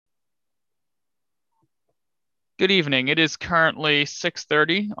Good evening. It is currently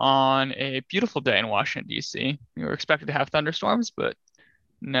 6:30 on a beautiful day in Washington, D.C. We were expected to have thunderstorms, but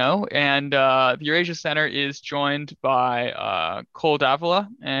no. And the Eurasia Center is joined by Cole Davila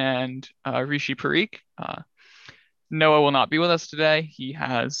and Rishi Parikh. Noah will not be with us today. He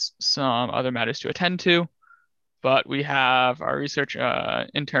has some other matters to attend to, but we have our research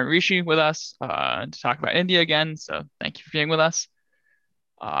intern Rishi with us to talk about India again. So thank you for being with us.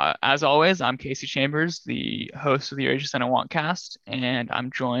 As always, I'm Casey Chambers, the host of the Eurasia Center Wantcast, and I'm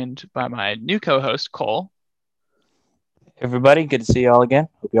joined by my new co-host, Cole. Everybody, good to see you all again.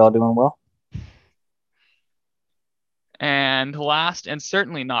 Hope you all doing well. And last and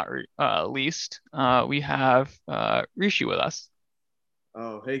certainly not least, we have Rishi with us.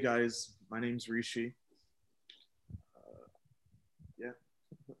 Oh, hey guys, my name's Rishi. Yeah,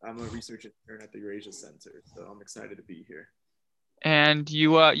 I'm a research intern at the Eurasia Center, so I'm excited to be here. And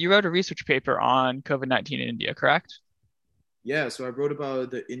you wrote a research paper on COVID-19 in India, correct? Yeah, so I wrote about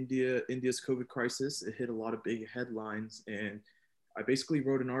the India's COVID crisis. It hit a lot of big headlines, and I basically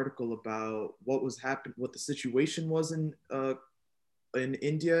wrote an article about what the situation was in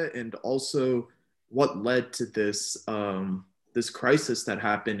India, and also what led to this crisis that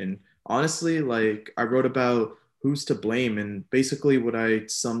happened. And honestly, like I wrote about who's to blame, and basically what I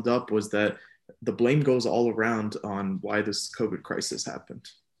summed up was that the blame goes all around on why this COVID crisis happened.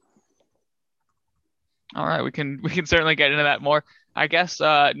 All right, we can certainly get into that more. I guess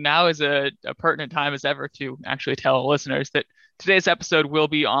now is a pertinent time as ever to actually tell listeners that today's episode will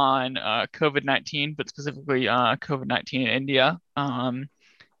be on COVID-19, but specifically COVID-19 in India.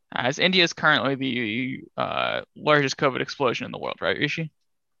 As India is currently the largest COVID explosion in the world, right, Rishi?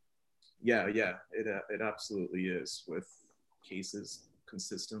 Yeah, it absolutely is. With cases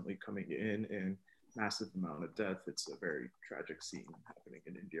consistently coming in and massive amount of death, it's a very tragic scene happening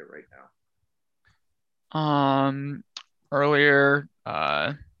in India right now. Um, Earlier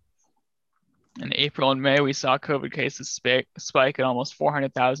in April and May, we saw COVID cases spike at almost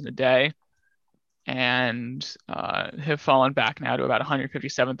 400,000 a day and have fallen back now to about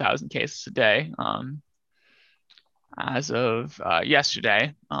 157,000 cases a day as of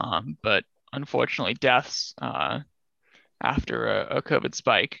yesterday. But unfortunately, deaths after a COVID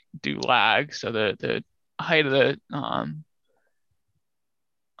spike do lag. So the height of the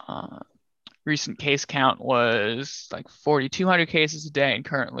uh, recent case count was like 4,200 cases a day, and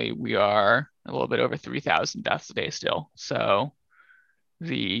currently we are a little bit over 3,000 deaths a day still. So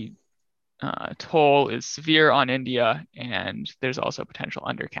the toll is severe on India, and there's also potential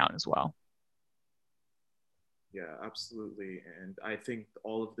undercount as well. Yeah, absolutely. And I think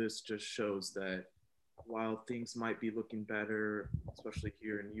all of this just shows that while things might be looking better, especially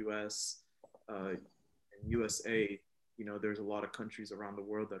here in US, in USA, there's a lot of countries around the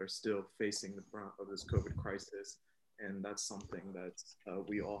world that are still facing the brunt of this COVID crisis. And that's something that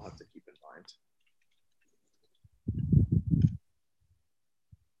we all have to keep in mind.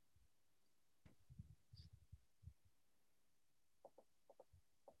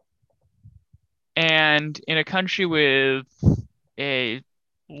 And in a country with a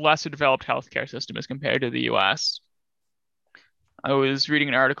lesser developed healthcare system as compared to the US, I was reading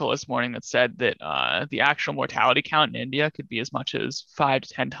an article this morning that said that the actual mortality count in India could be as much as 5 to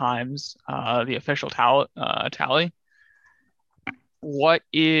 10 times the official tally. What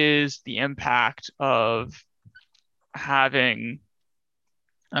is the impact of having,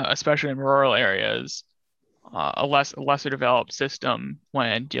 especially in rural areas, lesser developed system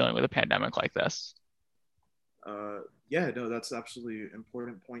when dealing with a pandemic like this? Yeah, no, that's absolutely an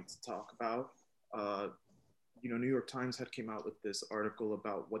important point to talk about. Uh, New York Times had came out with this article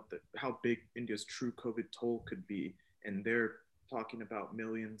about how big India's true COVID toll could be, and they're talking about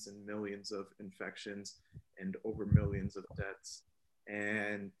millions and millions of infections and over millions of deaths.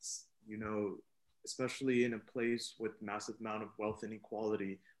 And you know, especially in a place with massive amount of wealth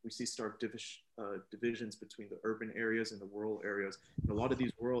inequality, we see stark divisions between the urban areas and the rural areas. And a lot of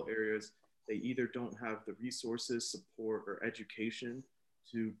these rural areas, they either don't have the resources, support, or education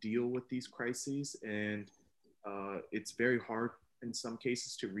to deal with these crises, and it's very hard in some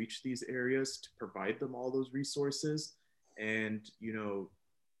cases to reach these areas to provide them all those resources. And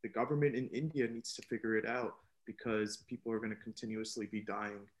the government in India needs to figure it out because people are going to continuously be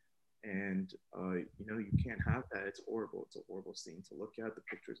dying, and you can't have that. It's horrible. It's a horrible scene to look at. The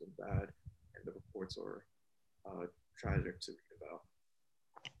pictures are bad, and the reports are tragic to read about.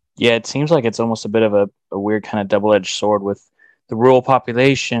 Yeah, it seems like it's almost a bit of a weird kind of double-edged sword with the rural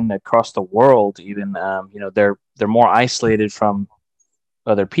population across the world. Even they're more isolated from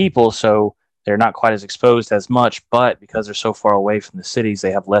other people, so they're not quite as exposed as much, but because they're so far away from the cities,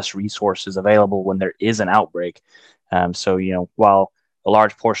 they have less resources available when there is an outbreak. So, while a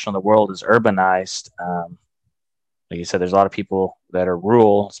large portion of the world is urbanized, like you said, there's a lot of people that are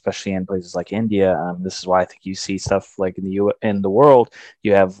rural, especially in places like India. This is why I think you see stuff like in the world,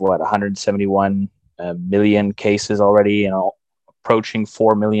 you have 171 million cases already, approaching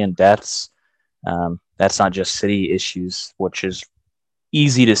 4 million deaths. That's not just city issues, which is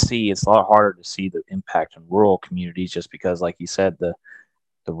easy to see. It's a lot harder to see the impact in rural communities, just because, like you said, the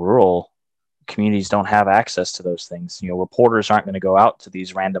rural communities don't have access to those things. Reporters aren't going to go out to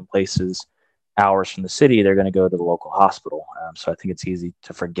these random places hours from the city. They're going to go to the local hospital. So I think it's easy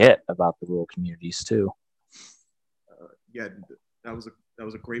to forget about the rural communities too. Yeah, that was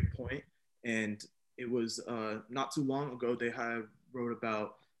a great point. And it was not too long ago they had wrote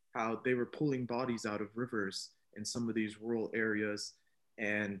about how they were pulling bodies out of rivers in some of these rural areas,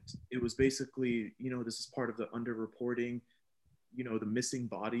 and it was basically, this is part of the underreporting, the missing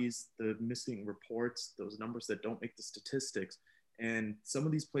bodies, the missing reports, those numbers that don't make the statistics. And some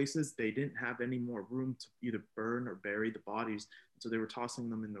of these places, they didn't have any more room to either burn or bury the bodies, so they were tossing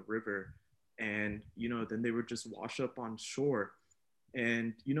them in the river. And then they would just wash up on shore.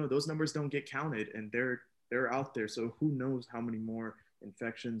 And those numbers don't get counted, and they're out there. So who knows how many more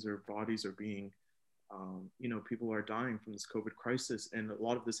infections or bodies are being, people are dying from this COVID crisis, and a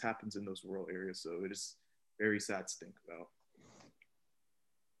lot of this happens in those rural areas. So it is very sad to think about.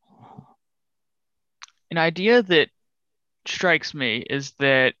 An idea that strikes me is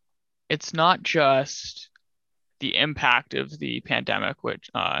that it's not just the impact of the pandemic, which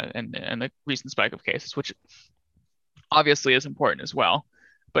and the recent spike of cases, which obviously is important as well.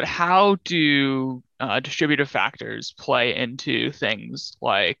 But how do distributive factors play into things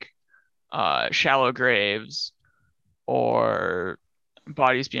like shallow graves or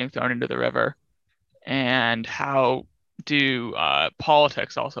bodies being thrown into the river? And how do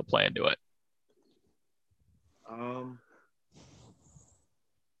politics also play into it? Um,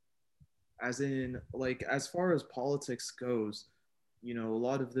 as far as politics goes, a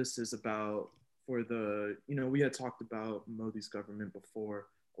lot of this is about for the, we had talked about Modi's government before.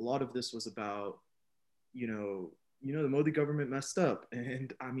 A lot of this was about, the Modi government messed up.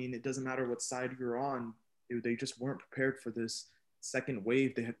 And I mean, it doesn't matter what side you're on, they just weren't prepared for this second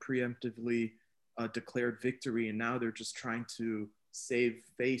wave. They had preemptively declared victory, and now they're just trying to save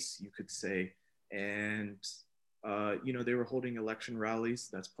face, you could say. And they were holding election rallies.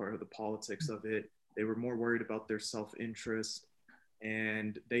 That's part of the politics of it. They were more worried about their self-interest,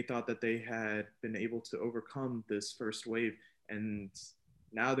 and they thought that they had been able to overcome this first wave. And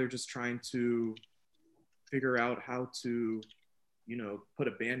now they're just trying to figure out how to, put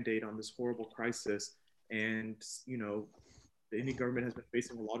a band-aid on this horrible crisis. And, the Indian government has been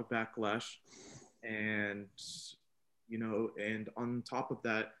facing a lot of backlash. And, and on top of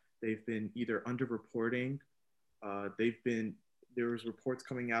that, they've been either underreporting. There was reports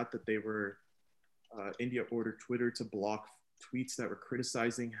coming out that India ordered Twitter to block tweets that were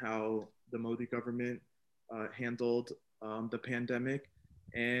criticizing how the Modi government handled the pandemic.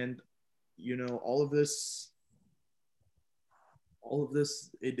 And all of this,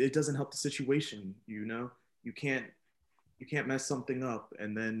 it doesn't help the situation. You can't mess something up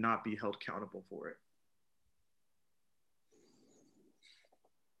and then not be held accountable for it.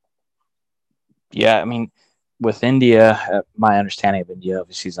 Yeah, I mean, with India, my understanding of India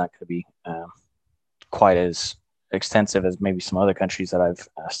obviously is not going to be quite as extensive as maybe some other countries that I've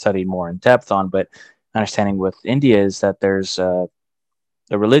studied more in depth on. But understanding with India is that there's a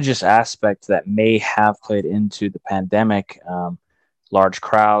religious aspect that may have played into the pandemic. Large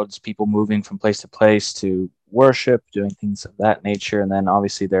crowds, people moving from place to place to worship, doing things of that nature, and then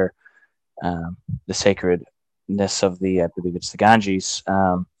obviously the sacredness of I believe it's the Ganges.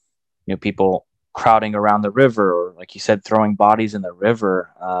 People crowding around the river, or like you said, throwing bodies in the river,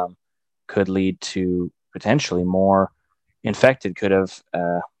 could lead to potentially more infected. Could have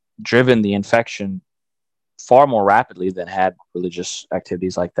driven the infection far more rapidly than had religious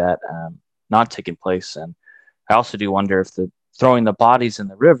activities like that not taken place. And I also do wonder if the throwing the bodies in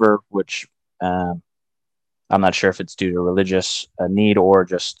the river, which I'm not sure if it's due to religious need or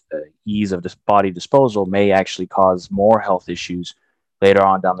just ease of this body disposal, may actually cause more health issues later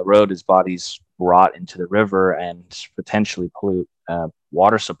on down the road as bodies rot into the river and potentially pollute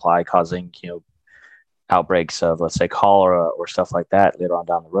water supply, causing outbreaks of, let's say, cholera or stuff like that later on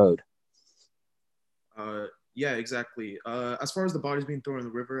down the road. Yeah, exactly. As far as the bodies being thrown in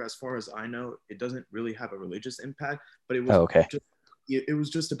the river, as far as I know, it doesn't really have a religious impact, but it was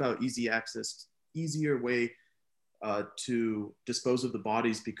just about easy access, easier way to dispose of the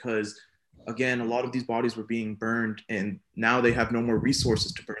bodies, because again, a lot of these bodies were being burned, and now they have no more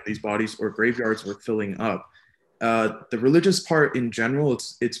resources to burn these bodies, or graveyards were filling up. The religious part in general,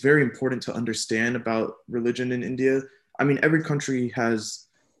 it's very important to understand about religion in India. I mean, every country has,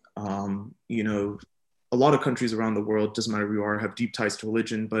 you know, a lot of countries around the world, doesn't matter who you are, have deep ties to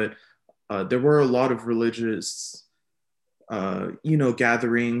religion, but there were a lot of religious,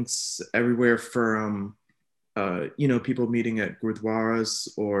 gatherings everywhere from, people meeting at gurdwaras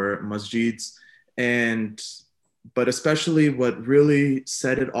or masjids. And, but especially what really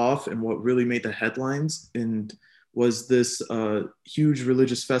set it off and what really made the headlines and was this huge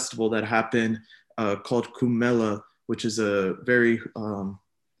religious festival that happened called Kumbh Mela, which is a very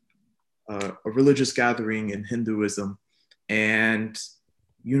a religious gathering in Hinduism. And,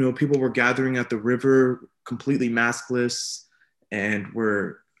 people were gathering at the river completely maskless and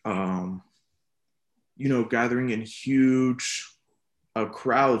were, gathering in huge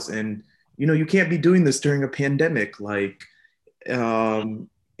crowds. And, you can't be doing this during a pandemic. Like, and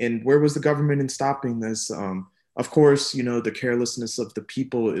where was the government in stopping this? Of course, the carelessness of the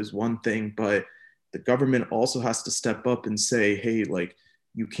people is one thing, but the government also has to step up and say, hey, like,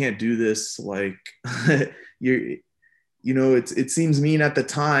 you can't do this. Like, you're, it seems mean at the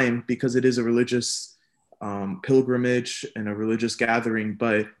time because it is a religious pilgrimage and a religious gathering,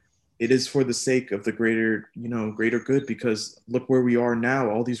 but it is for the sake of the greater good, because look where we are now.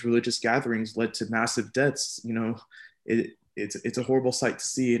 All these religious gatherings led to massive deaths. It's a horrible sight to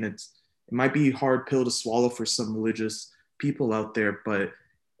see, and it might be a hard pill to swallow for some religious people out there, but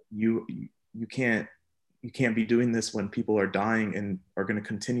you you can't be doing this when people are dying and are going to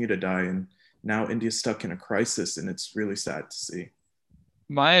continue to die. And now India's stuck in a crisis, and it's really sad to see.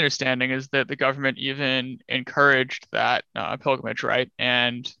 My understanding is that the government even encouraged that pilgrimage, right?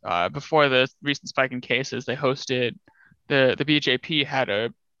 And before the recent spike in cases, they hosted the BJP had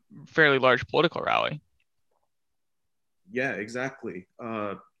a fairly large political rally. Yeah, exactly.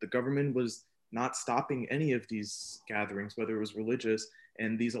 The government was not stopping any of these gatherings, whether it was religious,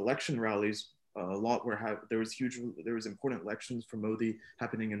 and these election rallies. A lot were there was important elections for Modi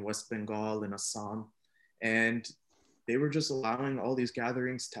happening in West Bengal and Assam, and they were just allowing all these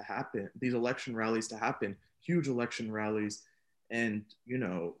gatherings to happen, these election rallies to happen, huge election rallies. And,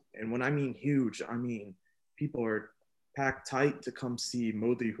 and when I mean huge, I mean people are packed tight to come see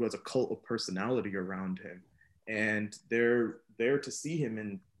Modi, who has a cult of personality around him. And they're there to see him.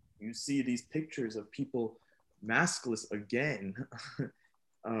 And you see these pictures of people maskless again.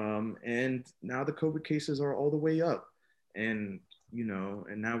 And now the COVID cases are all the way up. And,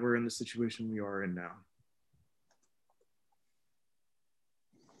 and now we're in the situation we are in now.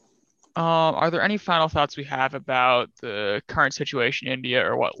 Are there any final thoughts we have about the current situation in India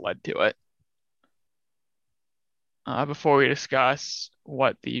or what led to it? Before we discuss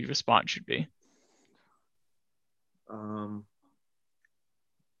what the response should be. I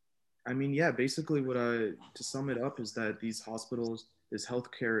mean, yeah, basically to sum it up is that these hospitals, this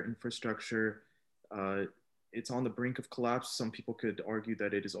healthcare infrastructure, it's on the brink of collapse. Some people could argue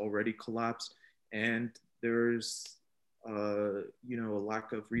that it is already collapsed, and there's, a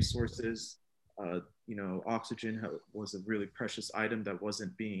lack of resources. Oxygen was a really precious item that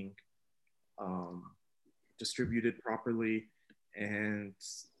wasn't being distributed properly. And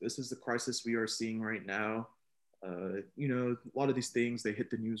this is the crisis we are seeing right now. A lot of these things, they hit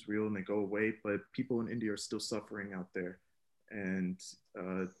the newsreel and they go away, but people in India are still suffering out there. And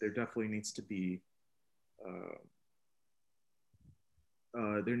there definitely needs to be,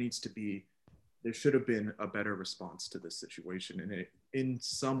 there should have been a better response to this situation. And in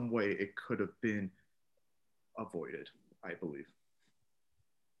some way, it could have been avoided, I believe.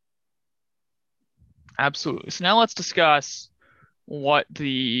 Absolutely. So now let's discuss what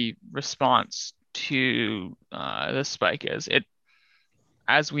the response to this spike is.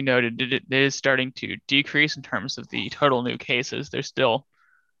 As we noted, it is starting to decrease in terms of the total new cases. There's still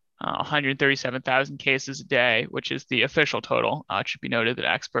 137,000 cases a day, which is the official total. It should be noted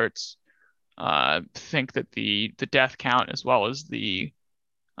that experts think that the death count as well as the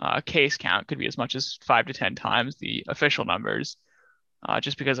case count could be as much as 5 to 10 times the official numbers,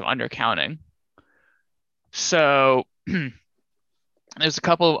 just because of undercounting. So there's a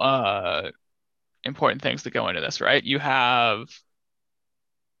couple important things that go into this, right? You have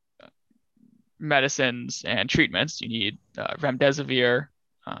medicines and treatments. You need remdesivir,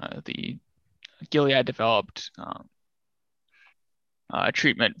 the Gilead developed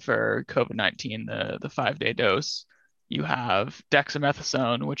treatment for COVID-19, the 5-day dose. You have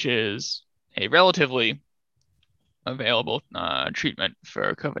dexamethasone, which is a relatively available treatment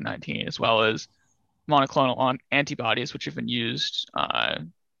for COVID-19, as well as monoclonal antibodies, which have been used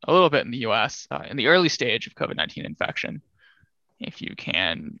a little bit in the US in the early stage of COVID-19 infection, if you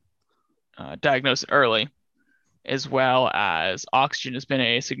can diagnose it early, as well as oxygen has been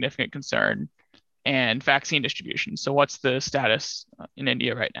a significant concern and vaccine distribution. So what's the status in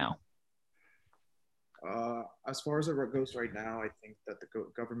India right now? As far as it goes right now, I think that the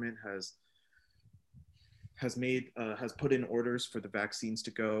government has put in orders for the vaccines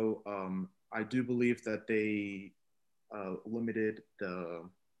to go. I do believe that they limited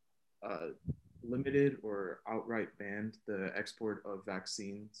or outright banned the export of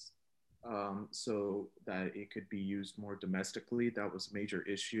vaccines, so that it could be used more domestically. That was a major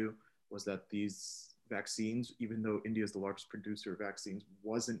issue, was that these vaccines, even though India is the largest producer of vaccines,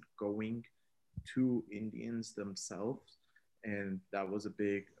 wasn't going to Indians themselves. And that was a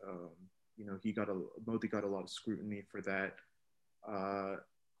big, Modi got a lot of scrutiny for that.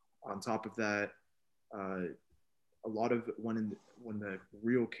 On top of that, a lot of when the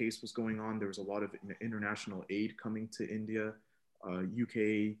real case was going on, there was a lot of international aid coming to India.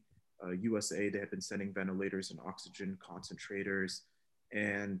 UK, USA, they had been sending ventilators and oxygen concentrators,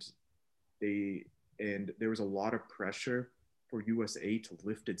 and there was a lot of pressure for USA to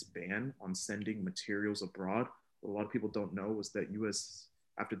lift its ban on sending materials abroad. What a lot of people don't know was that US,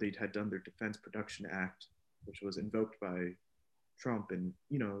 after they had done their Defense Production Act, which was invoked by Trump and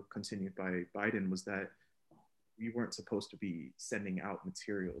continued by Biden, was that we weren't supposed to be sending out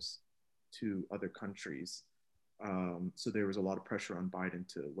materials to other countries. So there was a lot of pressure on Biden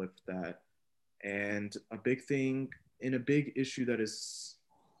to lift that. And a big thing, and a big issue that is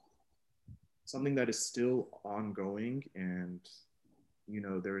something that is still ongoing, and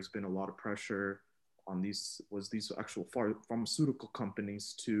there has been a lot of pressure on these actual pharmaceutical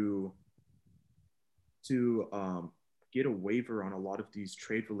companies to get a waiver on a lot of these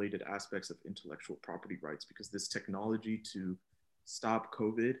trade-related aspects of intellectual property rights, because this technology to stop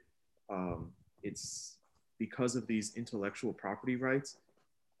COVID, it's because of these intellectual property rights.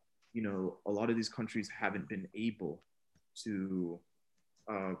 A lot of these countries haven't been able to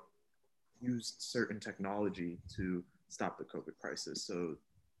use certain technology to stop the COVID crisis. So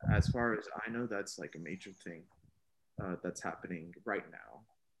as far as I know, that's like a major thing that's happening right now.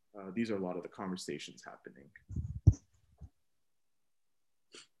 These are a lot of the conversations happening.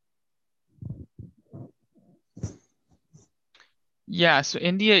 Yeah, so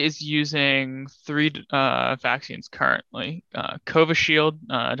India is using three vaccines currently. Covishield,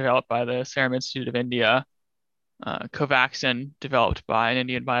 developed by the Serum Institute of India, Covaxin, developed by an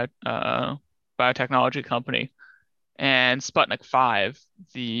Indian biotechnology company, and Sputnik 5,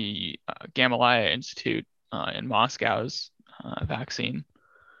 the Gamaleya Institute in Moscow's vaccine.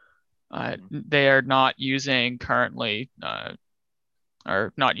 They are not using currently,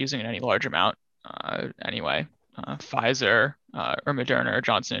 or not using in any large amount anyway. Pfizer or Moderna or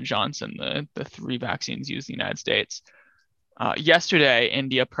Johnson & Johnson, the three vaccines used in the United States. Yesterday,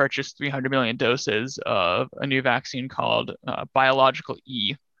 India purchased 300 million doses of a new vaccine called Biological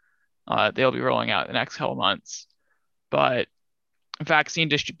E. They'll be rolling out in the next couple months. But vaccine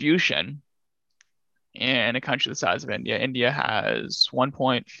distribution in a country the size of India, India has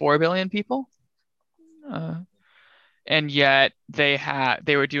 1.4 billion people. And yet they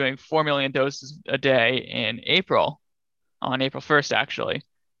were doing 4 million doses a day in April, on April 1st, actually.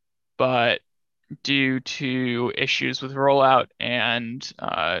 But due to issues with rollout and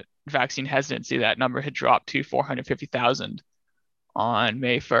vaccine hesitancy, that number had dropped to 450,000 on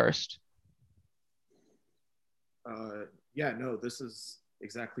May 1st. Yeah, no, this is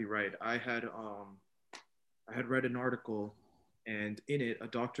exactly right. I had read an article, and in it, a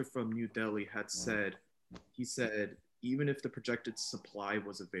doctor from New Delhi had said, even if the projected supply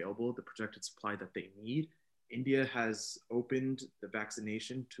was available, the projected supply that they need, India has opened the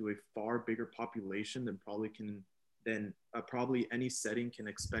vaccination to a far bigger population than probably any setting can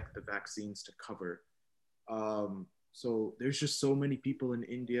expect the vaccines to cover. So there's just so many people in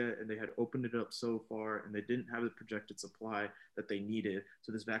India, and they had opened it up so far, and they didn't have the projected supply that they needed.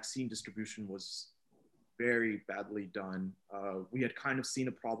 So this vaccine distribution was very badly done. We had kind of seen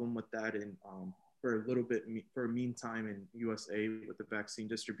a problem with that for a meantime in USA with the vaccine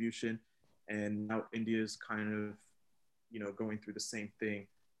distribution, and now India is kind of going through the same thing.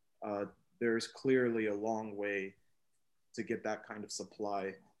 There's clearly a long way to get that kind of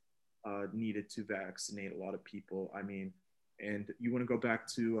supply needed to vaccinate a lot of people. I mean, and you want to go back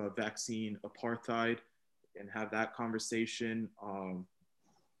to vaccine apartheid and have that conversation.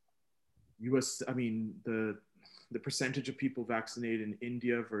 The percentage of people vaccinated in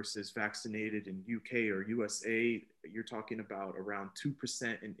India versus vaccinated in UK or USA, you're talking about around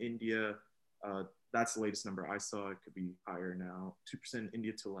 2% in India, That's the latest number I saw. It could be higher now. 2% in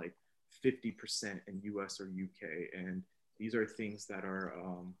India to like 50% in US or UK. And these are things that are,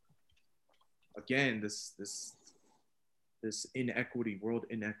 again, this inequity, world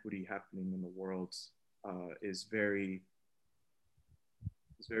inequity happening in the world is very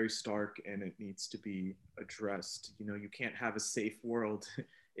stark, and it needs to be addressed. You can't have a safe world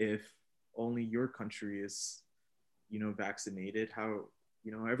if only your country is, vaccinated. How,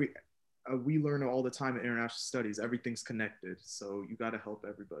 every we learn all the time in international studies, everything's connected. So you got to help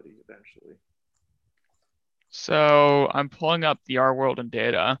everybody eventually. So I'm pulling up the Our World in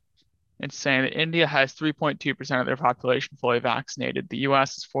data. It's saying that India has 3.2% of their population fully vaccinated. The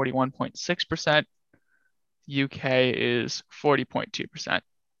US is 41.6%. The UK is 40.2%.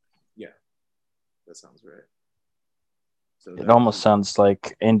 Yeah, that sounds right. So It almost sounds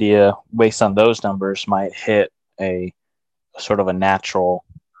like India, based on those numbers, might hit a sort of a natural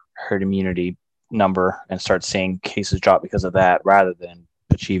herd immunity number and start seeing cases drop because of that, rather than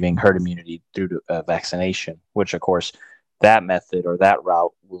achieving herd immunity through vaccination, which, of course, that method or that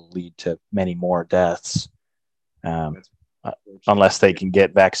route will lead to many more deaths, unless they can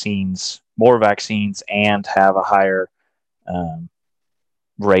get more vaccines, and have a higher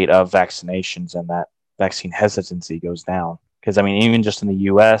rate of vaccinations, and that vaccine hesitancy goes down. Because, I mean, even just in the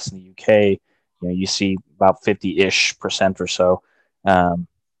US and the UK, you see about 50-ish% or so.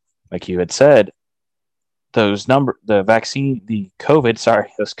 Like you had said, those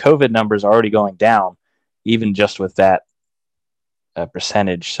COVID numbers are already going down, even just with that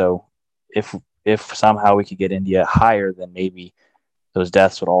percentage. So if somehow we could get India higher, then maybe those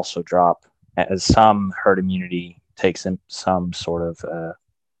deaths would also drop, as some herd immunity takes in some sort of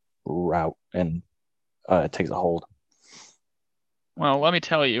route, and it takes a hold. Well, let me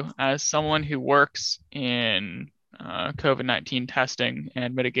tell you, as someone who works in COVID-19 testing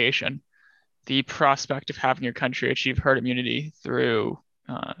and mitigation, the prospect of having your country achieve herd immunity through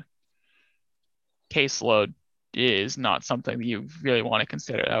caseload is not something that you really want to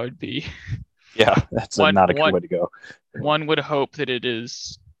consider. That would be that's not a good way to go. One would hope that it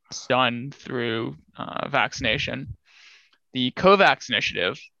is done through vaccination. The COVAX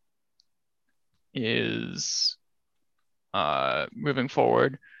initiative is moving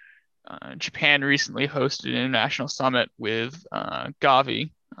forward. Japan recently hosted an international summit with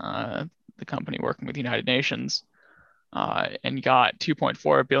Gavi, the company working with the United Nations, and got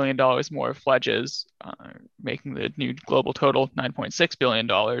 $2.4 billion more pledges, making the new global total $9.6 billion.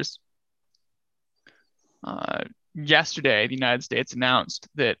 Yesterday, the United States announced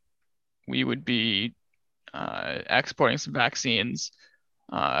that we would be exporting some vaccines.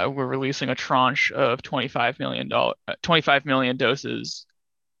 We're releasing a tranche of 25 million doses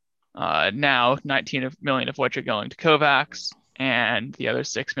now, 19 million of which are going to COVAX, and the other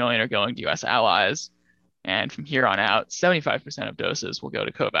 6 million are going to US allies. And from here on out, 75% of doses will go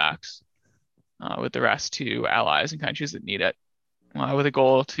to COVAX, with the rest to allies and countries that need it, with a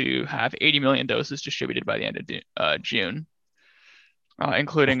goal to have 80 million doses distributed by the end of June,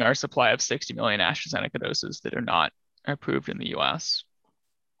 including our supply of 60 million AstraZeneca doses that are not approved in the US.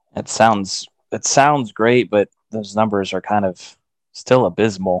 It sounds great, but those numbers are kind of still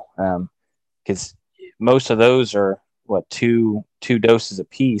abysmal, because most of those are two doses a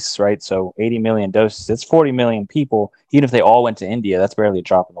piece, right? So 80 million doses, it's 40 million people. Even if they all went to India, that's barely a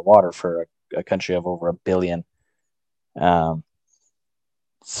drop in the water for a country of over 1 billion.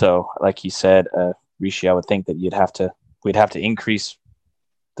 So like you said, Rishi, I would think that we'd have to increase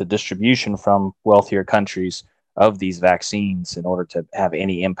the distribution from wealthier countries of these vaccines in order to have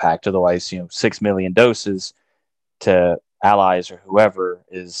any impact. Otherwise, 6 million doses to allies or whoever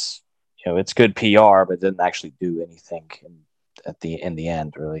is, it's good PR, but it doesn't actually do anything in the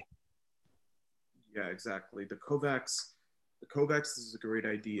end, really. Yeah, exactly. The COVAX is a great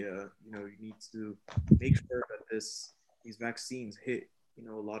idea. You need to make sure that these vaccines hit,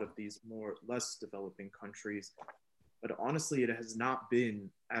 a lot of these less developing countries. But honestly, it has not been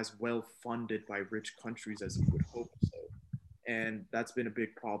as well funded by rich countries as you would hope so. And that's been a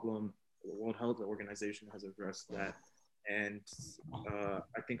big problem. The World Health Organization has addressed that. And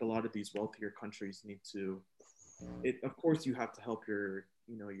I think a lot of these wealthier countries need to, of course, you have to help your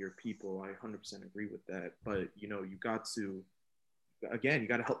people. I 100% agree with that. But, you got to, again, you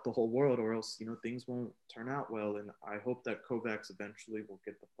got to help the whole world, or else, things won't turn out well. And I hope that COVAX eventually will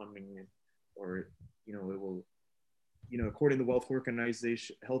get the funding in, or, it will, according to the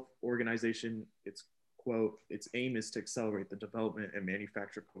Health Organization, its aim is to accelerate the development and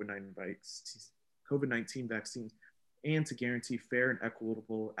manufacture COVID-19 vaccines, and to guarantee fair and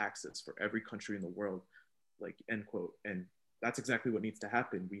equitable access for every country in the world, end quote. And that's exactly what needs to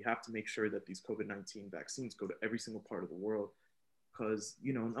happen. We have to make sure that these COVID-19 vaccines go to every single part of the world, because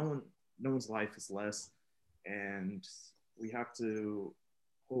no one's life is less, and we have to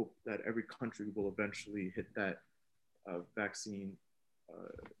hope that every country will eventually hit that vaccine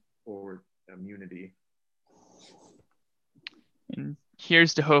forward immunity. And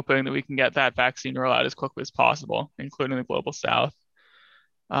here's to hoping that we can get that vaccine rollout as quickly as possible, including the global south.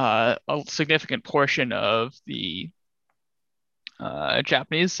 A significant portion of the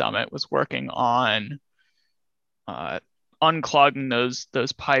Japanese summit was working on unclogging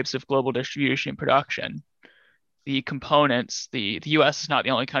those pipes of global distribution and production. The components, the US is not the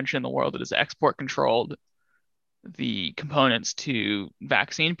only country in the world that has export controlled the components to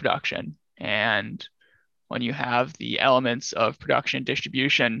vaccine production. And when you have the elements of production and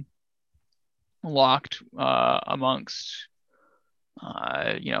distribution locked amongst,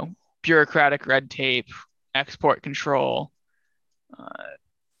 bureaucratic red tape, export control,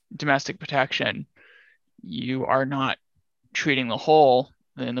 domestic protection, you are not treating the whole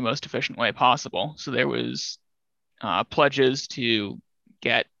in the most efficient way possible. So there was pledges to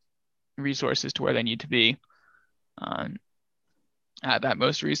get resources to where they need to be at that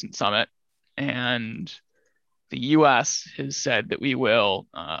most recent summit. And the US has said that we will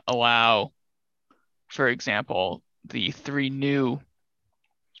allow, for example, the three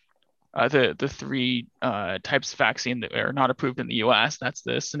types of vaccine that are not approved in the US. That's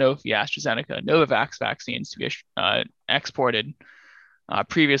the Sanofi, AstraZeneca, Novavax vaccines to be exported.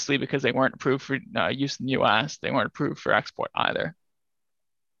 Previously, because they weren't approved for use in the US, they weren't approved for export either.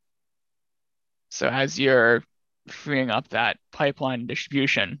 So as you're freeing up that pipeline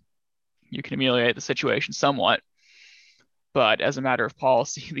distribution, you can ameliorate the situation somewhat. But as a matter of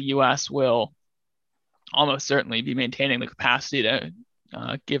policy, the US will almost certainly be maintaining the capacity to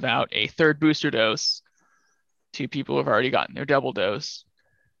give out a third booster dose to people who have already gotten their double dose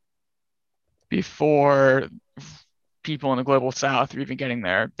before people in the global south are even getting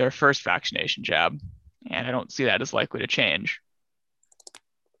their first vaccination jab. And I don't see that as likely to change.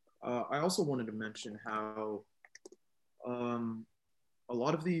 I also wanted to mention how a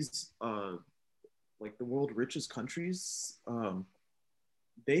lot of these, like the world richest countries,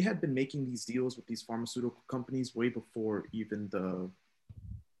 they had been making these deals with these pharmaceutical companies way before even the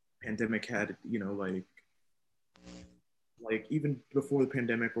pandemic had, like even before the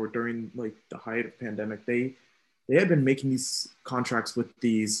pandemic or during like the height of pandemic, they had been making these contracts with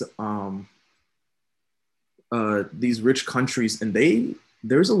these rich countries, and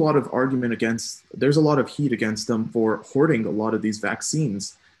there's a lot of heat against them for hoarding a lot of these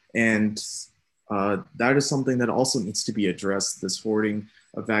vaccines, and that is something that also needs to be addressed, this hoarding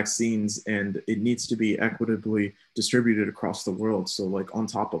of vaccines, and it needs to be equitably distributed across the world. So like on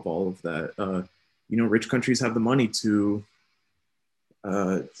top of all of that, rich countries have the money to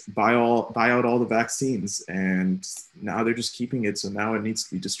buy out all the vaccines, and now they're just keeping it. So now it needs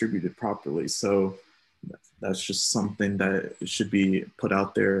to be distributed properly. So that's just something that should be put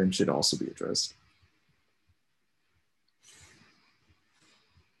out there and should also be addressed.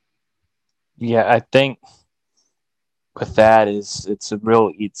 Yeah, I think with that is it's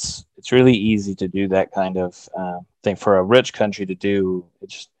really easy to do that kind of thing for a rich country to do.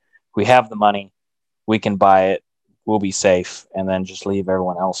 We have the money, we can buy it, we'll be safe, and then just leave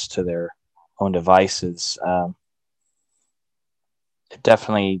everyone else to their own devices.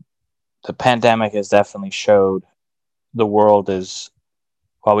 The pandemic has definitely showed the world is,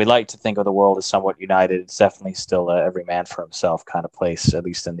 while we like to think of the world as somewhat united, it's definitely still a every man for himself kind of place, at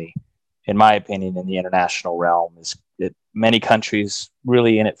least in my opinion, in the international realm. Many countries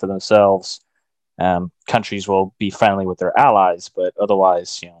really in it for themselves. Countries will be friendly with their allies, but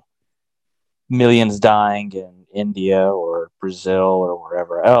otherwise, millions dying in India or Brazil or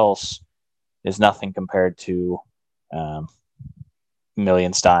wherever else is nothing compared to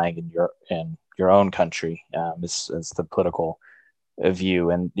millions dying in your own country, as the political view.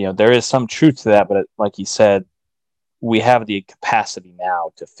 And there is some truth to that, but like you said, we have the capacity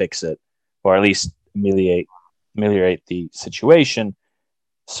now to fix it, or at least ameliorate the situation.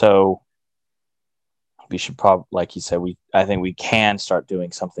 So we should probably, like you said, I think we can start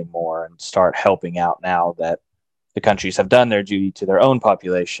doing something more and start helping out now that the countries have done their duty to their own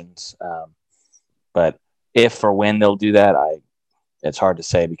populations. But if or when they'll do that, it's hard to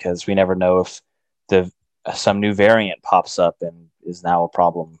say, because we never know if some new variant pops up and is now a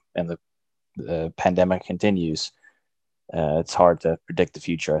problem and the pandemic continues. It's hard to predict the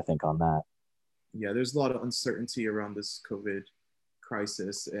future, I think, on that. Yeah, there's a lot of uncertainty around this COVID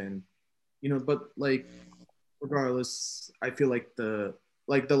crisis, and but like regardless, I feel like the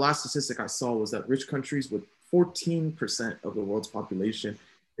last statistic I saw was that rich countries would 14% of the world's population.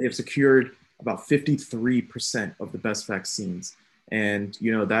 They have secured about 53% of the best vaccines. And,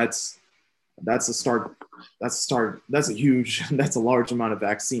 that's a start. That's a huge, that's a large amount of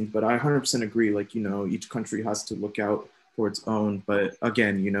vaccines. But I 100% agree. Like, each country has to look out for its own. But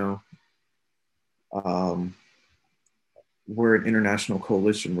again, we're an international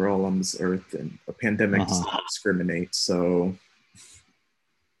coalition. We're all on this earth, and a pandemic does not discriminate. So,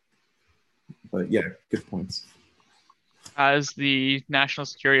 but yeah, good points. As the National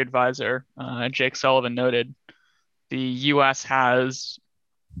Security Advisor, Jake Sullivan, noted, the U.S. has,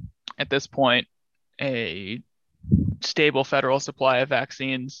 at this point, a stable federal supply of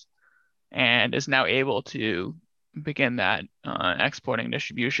vaccines and is now able to begin that exporting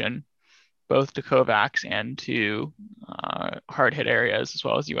distribution, both to COVAX and to hard-hit areas, as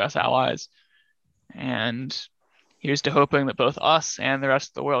well as U.S. allies. And here's to hoping that both us and the rest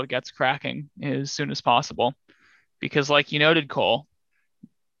of the world gets cracking as soon as possible. Because like you noted, Cole,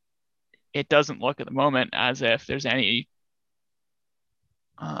 it doesn't look at the moment as if there's any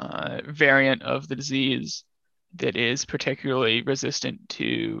variant of the disease that is particularly resistant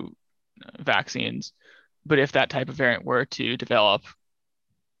to vaccines. But if that type of variant were to develop,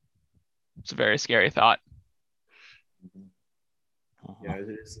 it's a very scary thought. Yeah,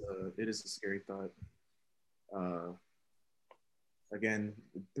 it is a scary thought. Again,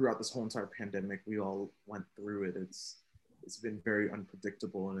 throughout this whole entire pandemic, we all went through it. It's been very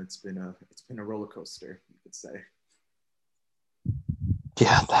unpredictable, and it's been a roller coaster, you could say.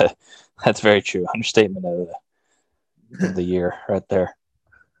 Yeah, that's very true. Understatement of the year right there.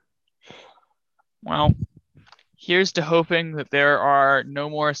 Well, here's to hoping that there are no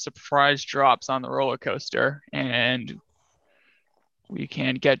more surprise drops on the roller coaster and we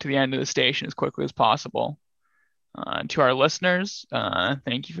can get to the end of the station as quickly as possible. To our listeners,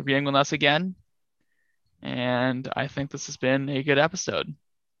 thank you for being with us again. And I think this has been a good episode.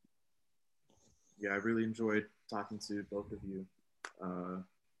 Yeah, I really enjoyed talking to both of you.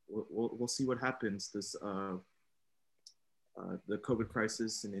 We'll see what happens. The COVID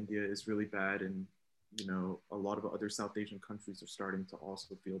crisis in India is really bad, and a lot of other South Asian countries are starting to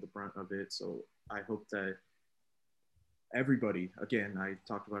also feel the brunt of it. So I hope that everybody, again, I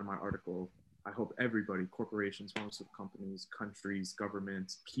talked about in my article, I hope everybody, corporations, pharmaceutical companies, countries,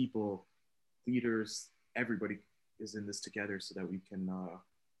 governments, people, leaders, everybody is in this together so that we can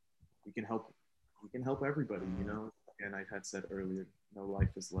help everybody. Again, I had said earlier, no life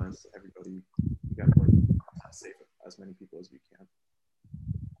is less. Everybody, we got to work to save as many people as we can.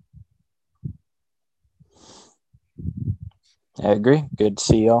 I agree. Good to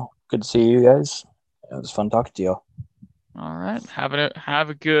see y'all. Good to see you guys. It was fun talking to y'all. All right. Have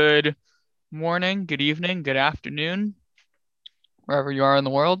a good morning, good evening, good afternoon, wherever you are in the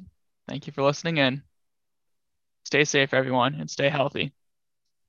world. Thank you for listening in. Stay safe, everyone, and stay healthy.